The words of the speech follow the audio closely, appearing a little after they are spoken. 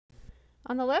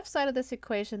On the left side of this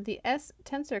equation, the S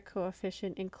tensor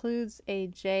coefficient includes a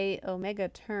j omega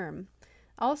term.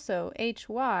 Also,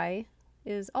 hy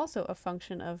is also a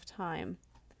function of time.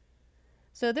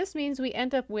 So this means we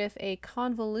end up with a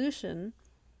convolution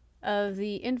of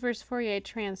the inverse Fourier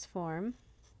transform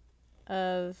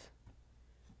of,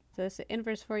 so it's the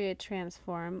inverse Fourier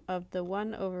transform of the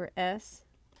 1 over s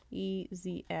e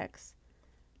z x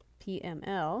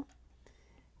PML,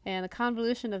 and the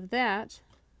convolution of that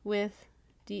with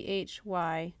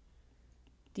dhy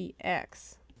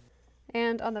dx.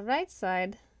 And on the right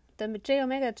side, the j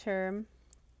omega term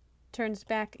turns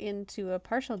back into a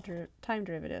partial time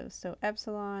derivative, so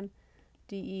epsilon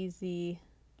dez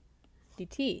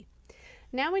dt.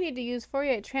 Now we need to use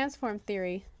Fourier transform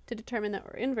theory to determine the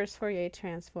inverse Fourier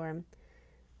transform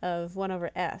of 1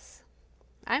 over s.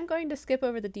 I'm going to skip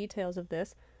over the details of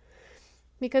this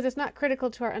because it's not critical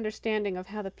to our understanding of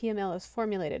how the PML is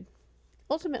formulated.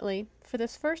 Ultimately, for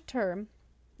this first term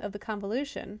of the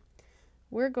convolution,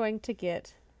 we're going to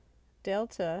get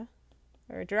delta,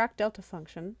 or Dirac delta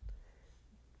function,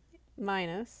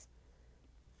 minus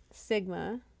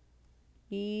sigma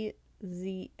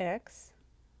ezx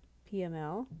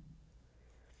PML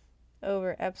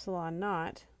over epsilon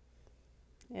naught,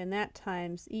 and that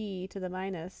times e to the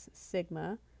minus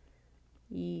sigma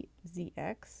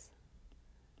ezx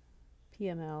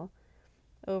PML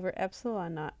over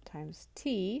epsilon naught times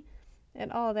t,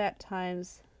 and all that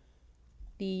times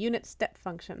the unit step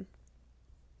function.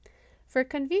 For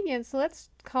convenience, let's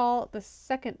call the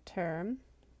second term,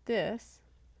 this,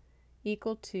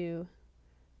 equal to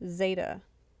zeta.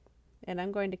 And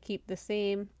I'm going to keep the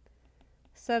same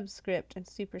subscript and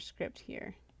superscript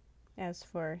here as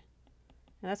for,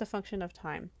 and that's a function of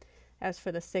time, as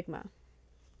for the sigma.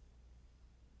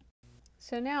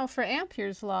 So now for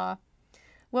Ampere's law,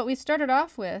 what we started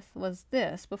off with was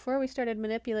this, before we started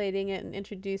manipulating it and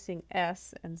introducing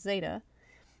s and zeta.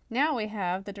 Now we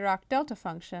have the Dirac delta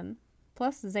function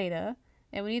plus zeta,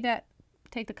 and we need that,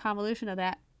 take the convolution of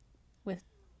that with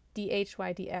dhy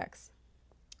dx.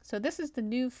 So this is the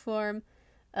new form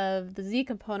of the z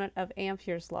component of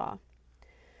Ampere's law.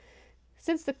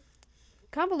 Since the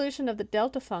convolution of the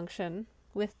delta function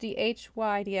with dhy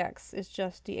dx is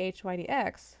just dhy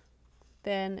dx,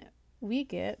 then we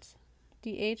get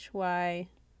dhy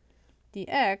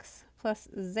dx plus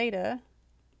zeta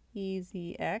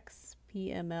ezx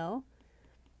PML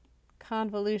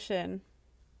convolution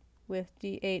with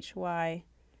dhy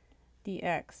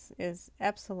dx is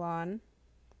epsilon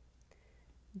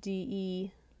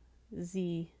dez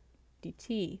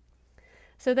dt.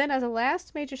 So then, as a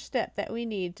last major step that we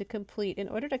need to complete in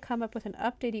order to come up with an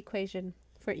update equation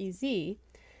for Ez,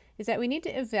 is that we need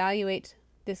to evaluate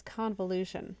this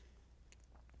convolution.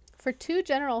 For two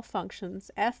general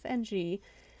functions, f and g,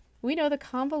 we know the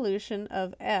convolution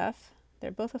of f,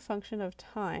 they're both a function of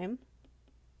time,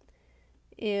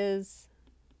 is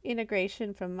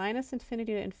integration from minus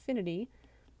infinity to infinity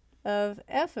of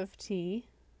f of t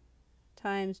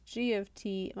times g of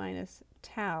t minus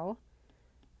tau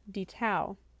d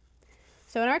tau.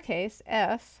 So in our case,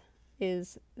 f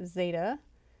is zeta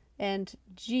and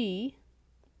g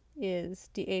is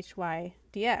dhy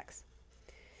dx.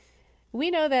 We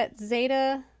know that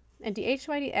zeta and dhy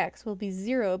dx will be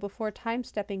 0 before time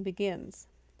stepping begins,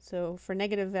 so for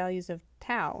negative values of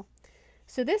tau.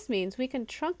 So this means we can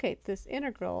truncate this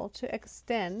integral to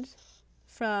extend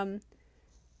from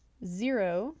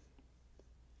 0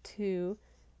 to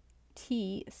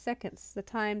t seconds, the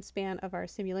time span of our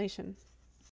simulation.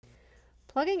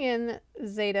 Plugging in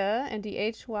zeta and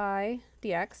dhy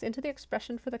dx into the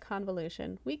expression for the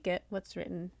convolution, we get what's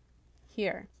written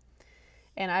here.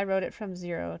 And I wrote it from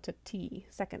 0 to t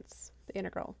seconds, the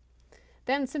integral.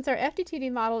 Then, since our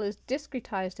FDTD model is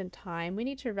discretized in time, we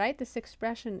need to write this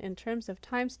expression in terms of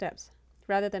time steps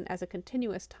rather than as a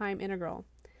continuous time integral.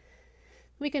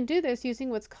 We can do this using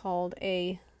what's called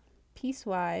a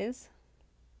piecewise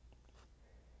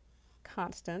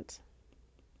constant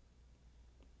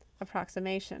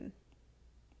approximation,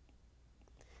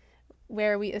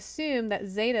 where we assume that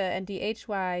zeta and dhy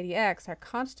dx are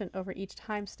constant over each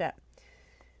time step.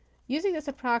 Using this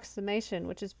approximation,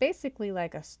 which is basically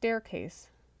like a staircase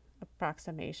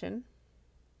approximation,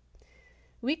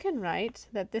 we can write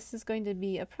that this is going to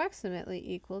be approximately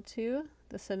equal to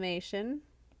the summation.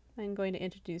 I'm going to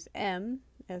introduce m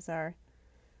as our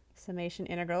summation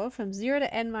integral from 0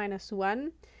 to n minus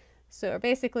 1. So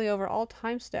basically over all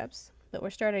time steps, but we're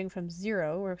starting from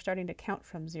 0. We're starting to count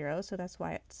from 0, so that's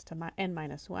why it's to n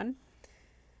minus 1.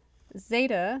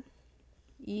 Zeta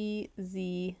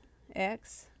ezx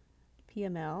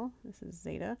PML, this is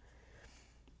zeta,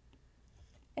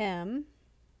 m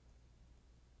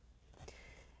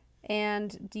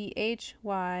and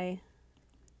dhy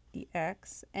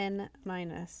dx n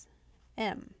minus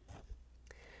m.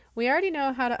 We already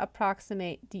know how to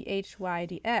approximate dhy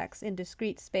dx in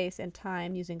discrete space and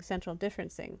time using central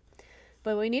differencing,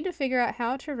 but we need to figure out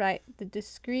how to write the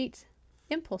discrete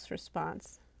impulse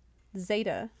response,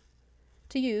 zeta,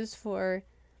 to use for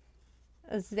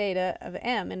a zeta of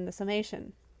m in the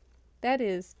summation. That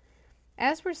is,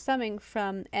 as we're summing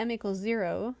from m equals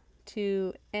 0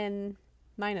 to n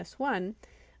minus 1,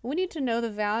 we need to know the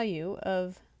value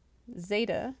of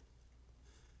zeta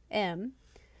m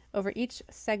over each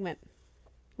segment.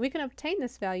 We can obtain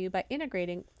this value by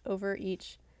integrating over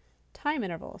each time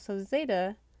interval. So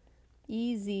zeta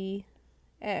ezx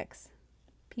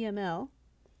PML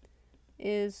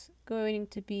is going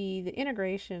to be the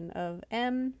integration of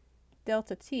m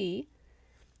delta t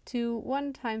to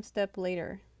one time step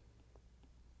later.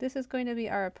 This is going to be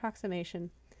our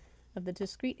approximation of the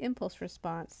discrete impulse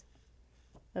response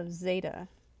of zeta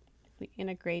if we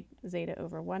integrate zeta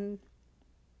over one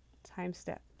time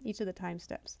step, each of the time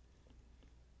steps.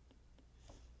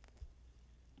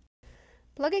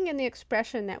 Plugging in the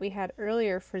expression that we had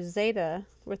earlier for zeta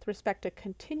with respect to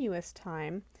continuous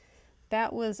time,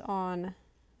 that was on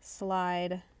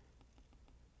slide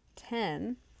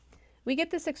 10, we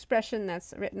get this expression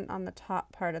that's written on the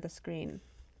top part of the screen.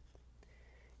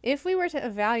 If we were to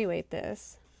evaluate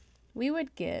this, we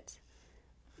would get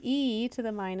e to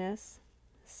the minus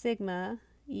sigma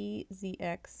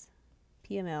ezx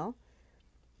PML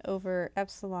over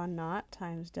epsilon naught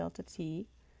times delta t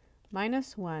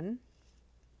minus 1,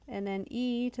 and then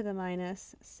e to the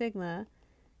minus sigma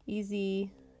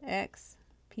ezx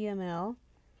PML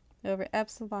over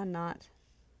epsilon naught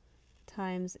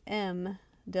times m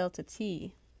delta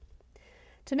t.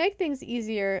 To make things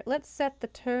easier, let's set the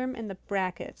term in the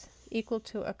bracket equal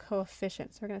to a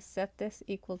coefficient. So we're going to set this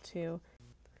equal to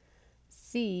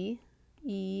Cex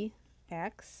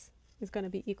is going to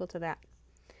be equal to that,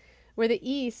 where the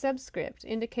E subscript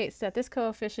indicates that this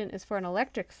coefficient is for an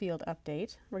electric field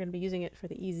update. We're going to be using it for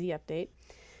the EZ update.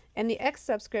 And the X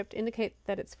subscript indicates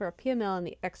that it's for a PML in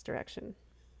the X direction.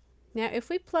 Now, if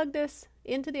we plug this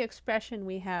into the expression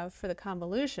we have for the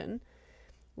convolution,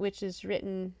 which is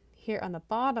written here on the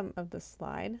bottom of the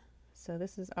slide, so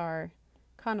this is our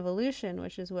convolution,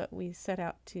 which is what we set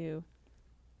out to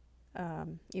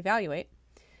evaluate.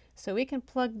 So we can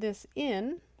plug this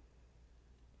in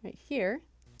right here.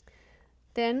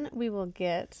 Then we will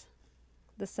get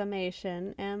the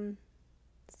summation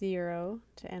m0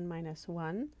 to n minus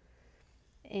 1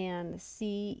 and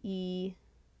Cex,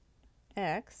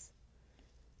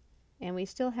 and we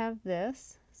still have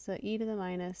this, so e to the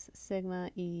minus sigma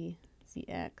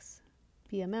ezx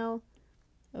PML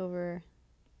over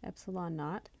epsilon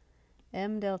naught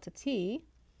m delta t,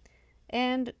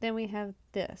 and then we have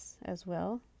this as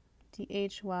well,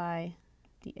 dhy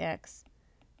dx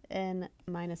n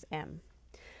minus m.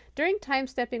 During time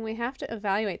stepping, we have to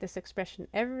evaluate this expression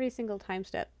every single time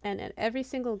step and at every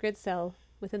single grid cell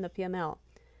within the PML,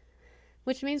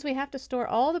 which means we have to store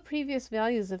all the previous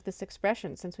values of this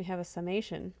expression since we have a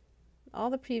summation, all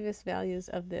the previous values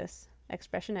of this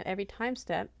expression at every time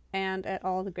step and at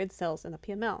all the grid cells in the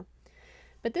PML.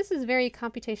 But this is very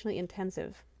computationally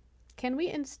intensive. Can we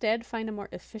instead find a more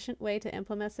efficient way to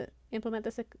implement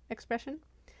this expression?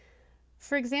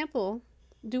 For example,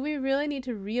 do we really need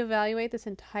to reevaluate this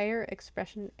entire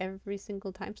expression every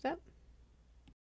single time step?